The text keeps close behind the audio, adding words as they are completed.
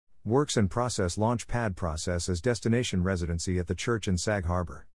Works in Process Launchpad process as destination residency at the church in Sag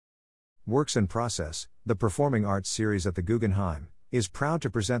Harbor. Works in Process, the performing arts series at the Guggenheim, is proud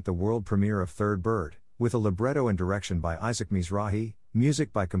to present the world premiere of Third Bird, with a libretto and direction by Isaac Mizrahi,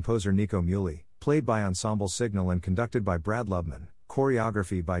 music by composer Nico Muhly, played by Ensemble Signal and conducted by Brad Lubman,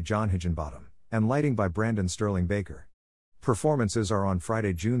 choreography by John Higginbottom, and lighting by Brandon Sterling Baker. Performances are on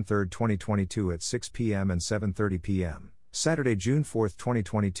Friday, June 3, 2022 at 6 p.m. and 7:30 p.m., Saturday, June 4,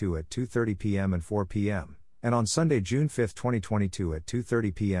 2022 at 2:30 p.m. and 4 p.m., and on Sunday, June 5, 2022 at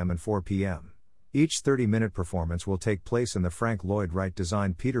 2:30 p.m. and 4 p.m. Each 30-minute performance will take place in the Frank Lloyd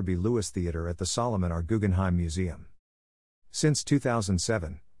Wright-designed Peter B. Lewis Theater at the Solomon R. Guggenheim Museum. Since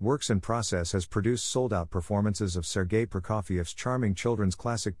 2007, Works in Process has produced sold-out performances of Sergei Prokofiev's charming children's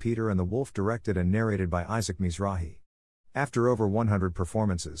classic Peter and the Wolf, directed and narrated by Isaac Mizrahi. After over 100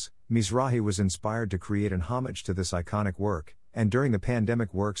 performances, Mizrahi was inspired to create an homage to this iconic work, and during the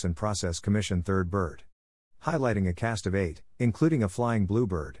pandemic Works in Process commissioned Third Bird. Highlighting a cast of 8, including a flying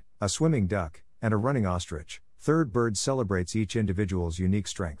bluebird, a swimming duck, and a running ostrich, Third Bird celebrates each individual's unique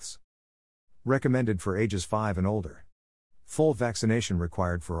strengths. Recommended for ages 5 and older. Full vaccination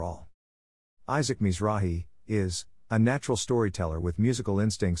required for all. Isaac Mizrahi is a natural storyteller with musical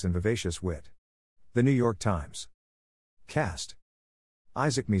instincts and vivacious wit. The New York Times. Cast: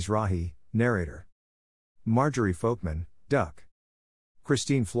 Isaac Mizrahi, narrator. Marjorie Folkman, duck.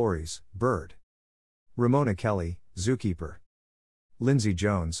 Christine Flores, bird. Ramona Kelly, zookeeper. Lindsay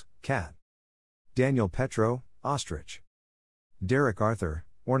Jones, cat. Daniel Petro, ostrich. Derek Arthur,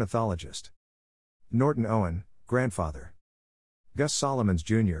 ornithologist. Norton Owen, grandfather. Gus Solomons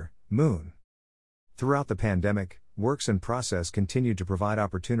Jr., moon. Throughout the pandemic, Works in Process continued to provide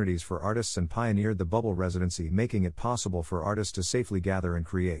opportunities for artists and pioneered the bubble residency, making it possible for artists to safely gather and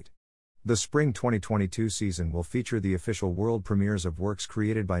create. The spring 2022 season will feature the official world premieres of works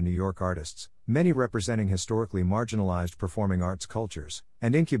created by New York artists, many representing historically marginalized performing arts cultures,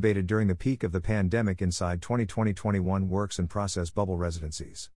 and incubated during the peak of the pandemic inside 2020-21 Works in Process bubble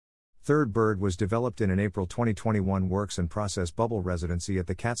residencies. Third Bird was developed in an April 2021 Works in Process bubble residency at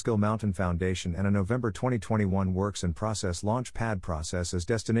the Catskill Mountain Foundation and a November 2021 Works in Process Launchpad process as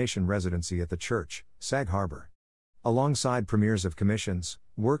destination residency at the church, Sag Harbor. Alongside premieres of commissions,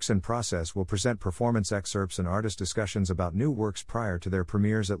 Works in Process will present performance excerpts and artist discussions about new works prior to their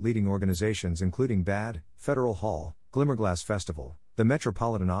premieres at leading organizations including BAD, Federal Hall, Glimmerglass Festival, the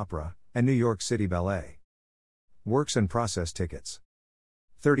Metropolitan Opera, and New York City Ballet. Works in Process tickets: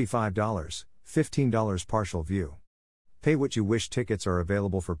 $35, $15 partial view. Pay what you wish. Tickets are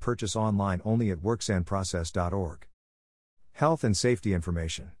available for purchase online only at worksinprocess.org. Health and safety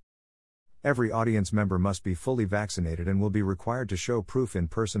information. Every audience member must be fully vaccinated and will be required to show proof in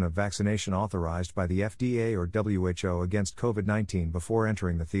person of vaccination authorized by the FDA or WHO against COVID-19 before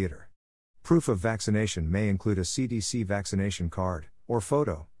entering the theater. Proof of vaccination may include a CDC vaccination card, or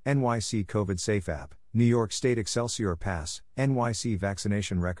photo, NYC COVID Safe app, New York State Excelsior Pass, NYC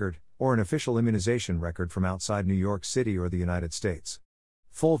vaccination record, or an official immunization record from outside New York City or the United States.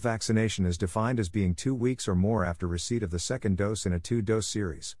 Full vaccination is defined as being 2 weeks or more after receipt of the second dose in a 2-dose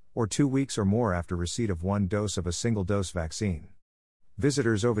series, or 2 weeks or more after receipt of 1 dose of a single-dose vaccine.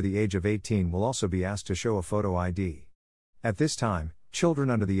 Visitors over the age of 18 will also be asked to show a photo ID. At this time, children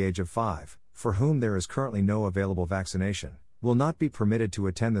under the age of 5, for whom there is currently no available vaccination, will not be permitted to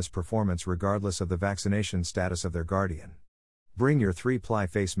attend this performance regardless of the vaccination status of their guardian. Bring your 3-ply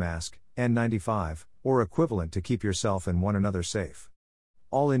face mask, N95, or equivalent to keep yourself and one another safe.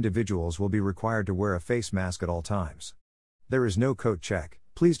 All individuals will be required to wear a face mask at all times. There is no coat check.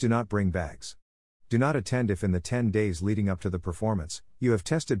 Please do not bring bags. Do not attend if in the 10 days leading up to the performance, you have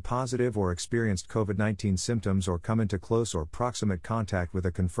tested positive or experienced COVID-19 symptoms or come into close or proximate contact with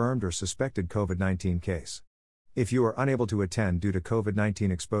a confirmed or suspected COVID-19 case. If you are unable to attend due to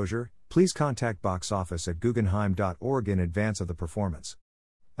COVID-19 exposure, please contact box office at guggenheim.org in advance of the performance.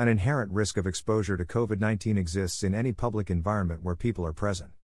 An inherent risk of exposure to COVID-19 exists in any public environment where people are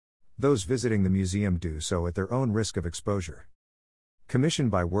present. Those visiting the museum do so at their own risk of exposure.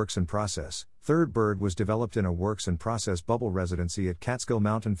 Commissioned by Works in Process, Third Bird was developed in a Works in Process bubble residency at Catskill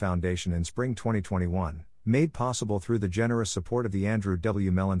Mountain Foundation in spring 2021, made possible through the generous support of the Andrew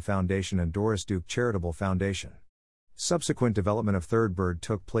W. Mellon Foundation and Doris Duke Charitable Foundation. Subsequent development of Third Bird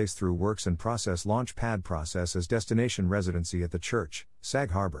took place through Works in Process Launchpad process as destination residency at the church,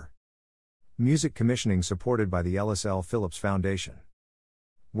 Sag Harbor. Music commissioning supported by the Ellis L. Phillips Foundation.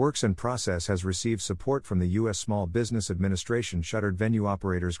 Works in Process has received support from the U.S. Small Business Administration Shuttered Venue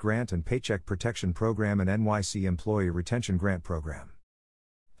Operators Grant and Paycheck Protection Program and NYC Employee Retention Grant Program.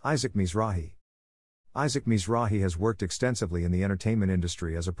 Isaac Mizrahi. Isaac Mizrahi has worked extensively in the entertainment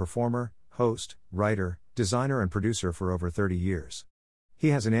industry as a performer, host, writer, designer and producer for over 30 years. He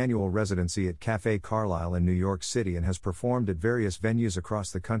has an annual residency at Café Carlyle in New York City and has performed at various venues across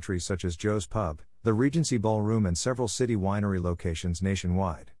the country such as Joe's Pub, the Regency Ballroom and several city winery locations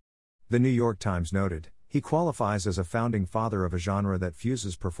nationwide. The New York Times noted, he qualifies as a founding father of a genre that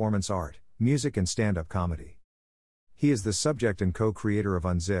fuses performance art, music and stand-up comedy. He is the subject and co-creator of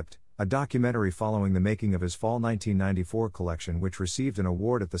Unzipped, a documentary following the making of his fall 1994 collection which received an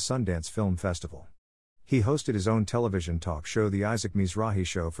award at the Sundance Film Festival. He hosted his own television talk show The Isaac Mizrahi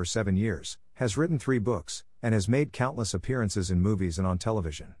Show for 7 years, has written 3 books, and has made countless appearances in movies and on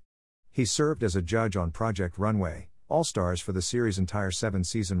television. He served as a judge on Project Runway, All-Stars for the series' entire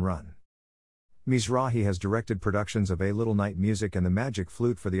 7-season run. Mizrahi has directed productions of A Little Night Music and The Magic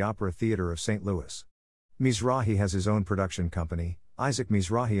Flute for the Opera Theater of St. Louis. Mizrahi has his own production company, Isaac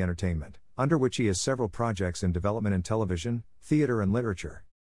Mizrahi Entertainment, under which he has several projects in development in television, theater and literature.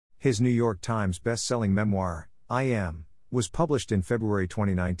 His New York Times best-selling memoir, I Am, was published in February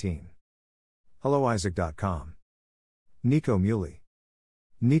 2019. HelloIsaac.com. Nico Muhly.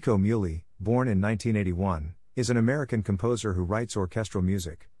 Nico Muhly, born in 1981, is an American composer who writes orchestral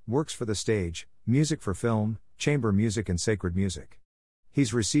music, works for the stage, music for film, chamber music and sacred music.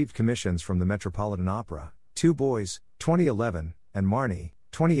 He's received commissions from the Metropolitan Opera, Two Boys, 2011, and Marnie,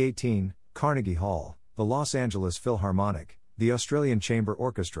 2018, Carnegie Hall, the Los Angeles Philharmonic, the Australian Chamber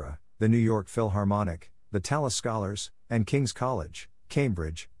Orchestra, the New York Philharmonic, the Tallis Scholars, and King's College,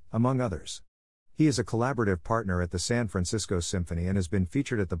 Cambridge, among others. He is a collaborative partner at the San Francisco Symphony and has been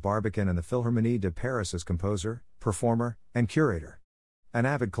featured at the Barbican and the Philharmonie de Paris as composer, performer, and curator. An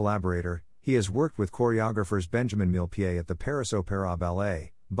avid collaborator, he has worked with choreographers Benjamin Millepied at the Paris Opéra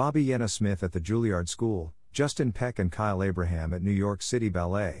Ballet, Bobby Yenna Smith at the Juilliard School, Justin Peck and Kyle Abraham at New York City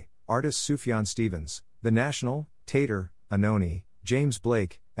Ballet, artists Sufjan Stevens, The National, Tater, Anoni, James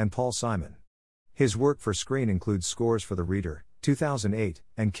Blake, and Paul Simon. His work for screen includes scores for The Reader, 2008,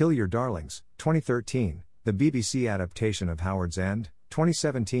 and Kill Your Darlings, 2013, the BBC adaptation of Howard's End,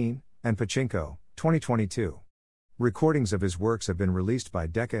 2017, and Pachinko, 2022. Recordings of his works have been released by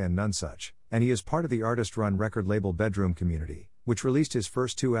Decca and Nonesuch, and he is part of the artist-run record label Bedroom Community, which released his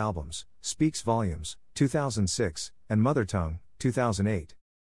first 2 albums, Speaks Volumes, 2006, and Mother Tongue, 2008.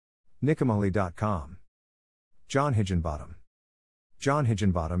 Nicomuhly.com. John Higginbottom. John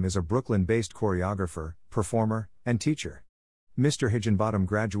Higginbottom is a Brooklyn-based choreographer, performer, and teacher. Mr. Higginbottom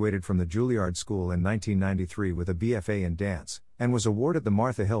graduated from the Juilliard School in 1993 with a BFA in dance, and was awarded the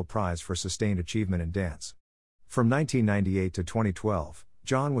Martha Hill Prize for Sustained Achievement in Dance. From 1998 to 2012,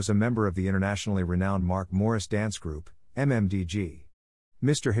 John was a member of the internationally renowned Mark Morris Dance Group, MMDG.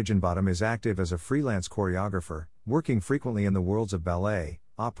 Mr. Higginbottom is active as a freelance choreographer, working frequently in the worlds of ballet,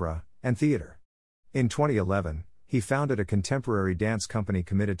 opera, and theater. In 2011, he founded a contemporary dance company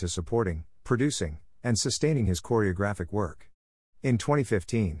committed to supporting, producing, and sustaining his choreographic work. In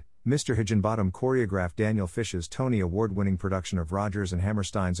 2015, Mr. Higginbottom choreographed Daniel Fish's Tony Award-winning production of Rodgers and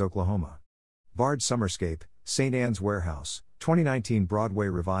Hammerstein's Oklahoma. Bard's Summerscape, St. Anne's Warehouse, 2019 Broadway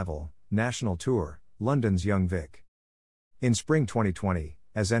Revival, National Tour, London's Young Vic. In spring 2020,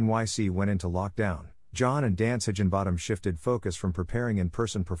 as NYC went into lockdown, John and Dance Higginbottom shifted focus from preparing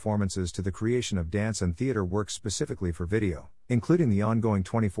in-person performances to the creation of dance and theater works specifically for video, including the ongoing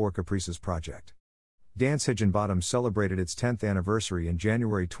 24 Caprices project. Dance Higginbottom celebrated its 10th anniversary in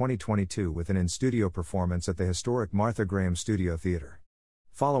January 2022 with an in-studio performance at the historic Martha Graham Studio Theatre.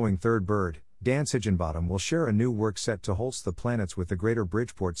 Following Third Bird, Dance Higginbottom will share a new work set to Holst the Planets with the Greater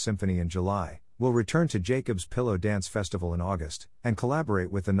Bridgeport Symphony in July, will return to Jacob's Pillow Dance Festival in August, and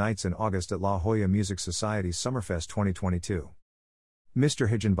collaborate with the Knights in August at La Jolla Music Society's Summerfest 2022. Mr.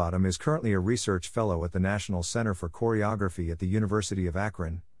 Higginbottom is currently a research fellow at the National Center for Choreography at the University of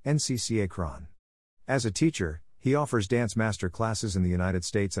Akron, NCC Akron. As a teacher, he offers dance master classes in the United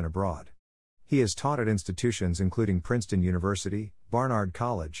States and abroad. He has taught at institutions including Princeton University, Barnard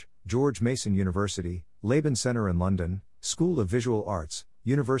College, George Mason University, Laban Center in London, School of Visual Arts,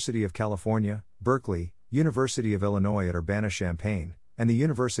 University of California, Berkeley, University of Illinois at Urbana-Champaign, and the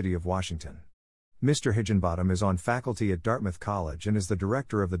University of Washington. Mr. Higginbottom is on faculty at Dartmouth College and is the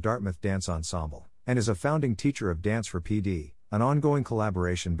director of the Dartmouth Dance Ensemble, and is a founding teacher of dance for PD, an ongoing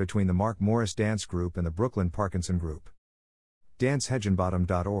collaboration between the Mark Morris Dance Group and the Brooklyn Parkinson Group.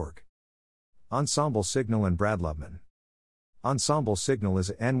 DanceHigginbottom.org. Ensemble Signal and Brad Lubman. Ensemble Signal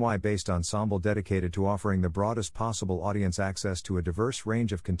is a NY-based ensemble dedicated to offering the broadest possible audience access to a diverse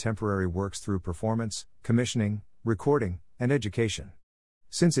range of contemporary works through performance, commissioning, recording, and education.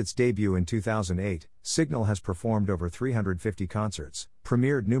 Since its debut in 2008, Signal has performed over 350 concerts,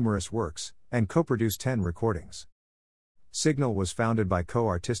 premiered numerous works, and co-produced 10 recordings. Signal was founded by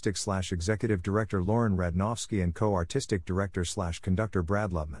co-artistic/executive director Lauren Radnofsky and co-artistic director/conductor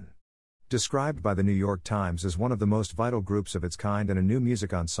Brad Lubman. Described by the New York Times as one of the most vital groups of its kind and a new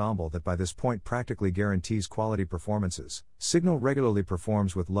music ensemble that by this point practically guarantees quality performances, Signal regularly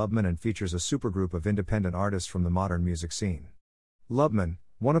performs with Lubman and features a supergroup of independent artists from the modern music scene. Lubman,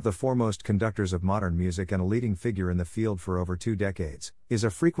 one of the foremost conductors of modern music and a leading figure in the field for over 2 decades, is a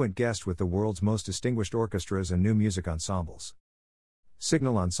frequent guest with the world's most distinguished orchestras and new music ensembles.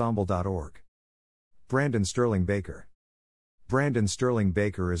 Signalensemble.org. Brandon Sterling Baker. Brandon Sterling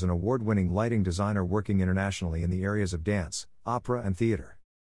Baker is an award-winning lighting designer working internationally in the areas of dance, opera and theater.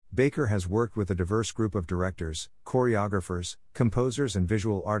 Baker has worked with a diverse group of directors, choreographers, composers and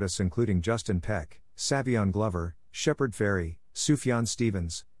visual artists including Justin Peck, Savion Glover, Shepard Fairey, Sufjan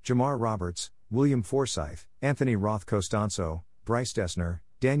Stevens, Jamar Roberts, William Forsythe, Anthony Roth Costanzo, Bryce Dessner,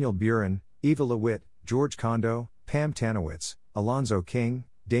 Daniel Buren, Eva LeWitt, George Kondo, Pam Tanowitz, Alonzo King,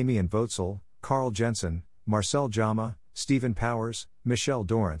 Damian Voetzel, Carl Jensen, Marcel Jama, Stephen Powers, Michelle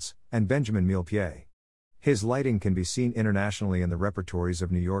Dorrance, and Benjamin Millepied. His lighting can be seen internationally in the repertories of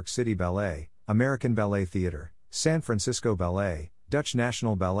New York City Ballet, American Ballet Theatre, San Francisco Ballet, Dutch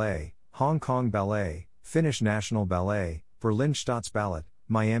National Ballet, Hong Kong Ballet, Finnish National Ballet, Berlin Staatsballet,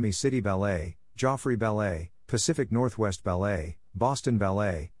 Miami City Ballet, Joffrey Ballet, Pacific Northwest Ballet, Boston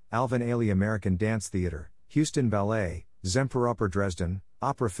Ballet, Alvin Ailey American Dance Theatre, Houston Ballet, Semperoper Dresden,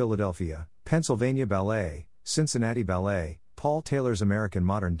 Opera Philadelphia, Pennsylvania Ballet, Cincinnati Ballet, Paul Taylor's American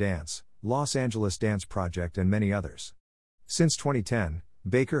Modern Dance, Los Angeles Dance Project and many others. Since 2010,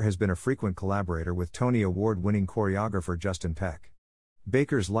 Baker has been a frequent collaborator with Tony Award-winning choreographer Justin Peck.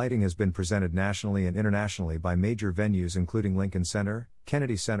 Baker's lighting has been presented nationally and internationally by major venues including Lincoln Center,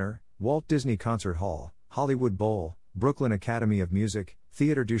 Kennedy Center, Walt Disney Concert Hall, Hollywood Bowl, Brooklyn Academy of Music,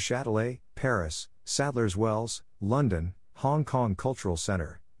 Théâtre du Châtelet, Paris, Sadler's Wells, London, Hong Kong Cultural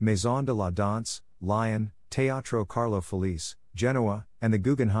Center, Maison de la Danse, Lyon, Teatro Carlo Felice, Genoa, and the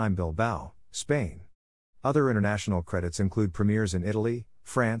Guggenheim Bilbao, Spain. Other international credits include premieres in Italy,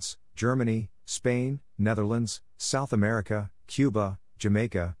 France, Germany, Spain, Netherlands, South America, Cuba,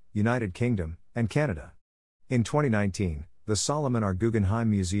 Jamaica, United Kingdom, and Canada. In 2019, the Solomon R. Guggenheim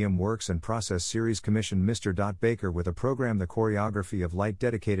Museum Works and Process Series commissioned Mr. Baker with a program The Choreography of Light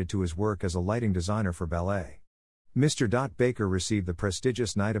dedicated to his work as a lighting designer for ballet. Mr. Baker received the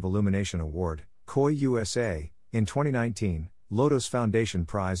prestigious Night of Illumination Award, COI USA, in 2019, Lotus Foundation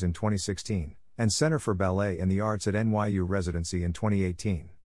Prize in 2016, and Center for Ballet and the Arts at NYU Residency in 2018.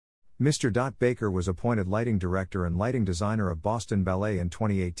 Mr. Baker was appointed lighting director and lighting designer of Boston Ballet in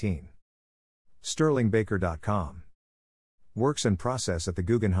 2018. SterlingBaker.com. Works and process at the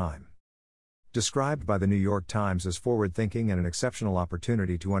Guggenheim. Described by the New York Times as forward-thinking and an exceptional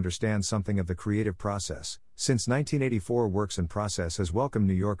opportunity to understand something of the creative process, since 1984 Works and Process has welcomed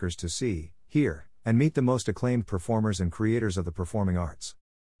New Yorkers to see, hear, and meet the most acclaimed performers and creators of the performing arts.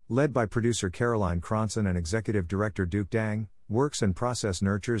 Led by producer Caroline Cronson and executive director Duke Dang, Works and Process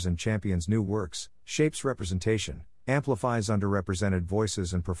nurtures and champions new works, shapes representation, amplifies underrepresented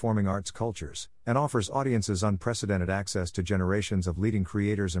voices and performing arts cultures, and offers audiences unprecedented access to generations of leading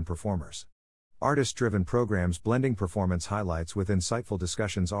creators and performers. Artist-driven programs blending performance highlights with insightful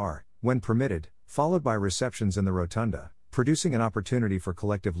discussions are, when permitted, followed by receptions in the Rotunda, producing an opportunity for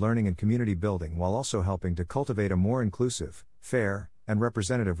collective learning and community building while also helping to cultivate a more inclusive, fair, and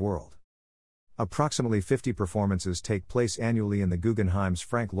representative world. Approximately 50 performances take place annually in the Guggenheim's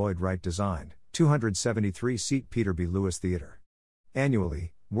Frank Lloyd Wright designed, 273-seat Peter B. Lewis Theater.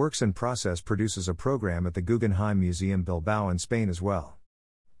 Annually, Works and Process produces a program at the Guggenheim Museum Bilbao in Spain as well.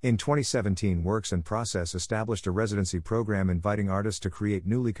 In 2017 Works and Process established a residency program inviting artists to create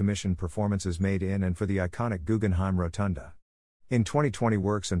newly commissioned performances made in and for the iconic Guggenheim Rotunda. In 2020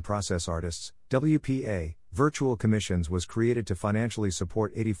 Works and Process Artists, WPA, Virtual Commissions was created to financially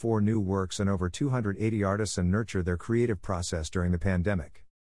support 84 new works and over 280 artists and nurture their creative process during the pandemic.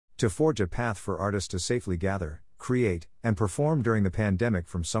 To forge a path for artists to safely gather, create, and perform during the pandemic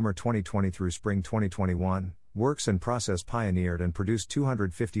from summer 2020 through spring 2021, Works and Process pioneered and produced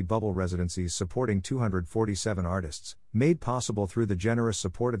 250 bubble residencies supporting 247 artists, made possible through the generous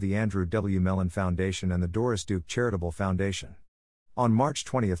support of the Andrew W. Mellon Foundation and the Doris Duke Charitable Foundation. On March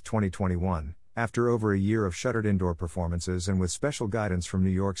 20, 2021, after over a year of shuttered indoor performances and with special guidance from New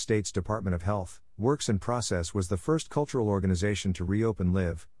York State's Department of Health, Works and Process was the first cultural organization to reopen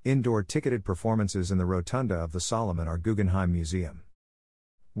live, indoor ticketed performances in the Rotunda of the Solomon R. Guggenheim Museum.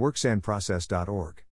 Worksandprocess.org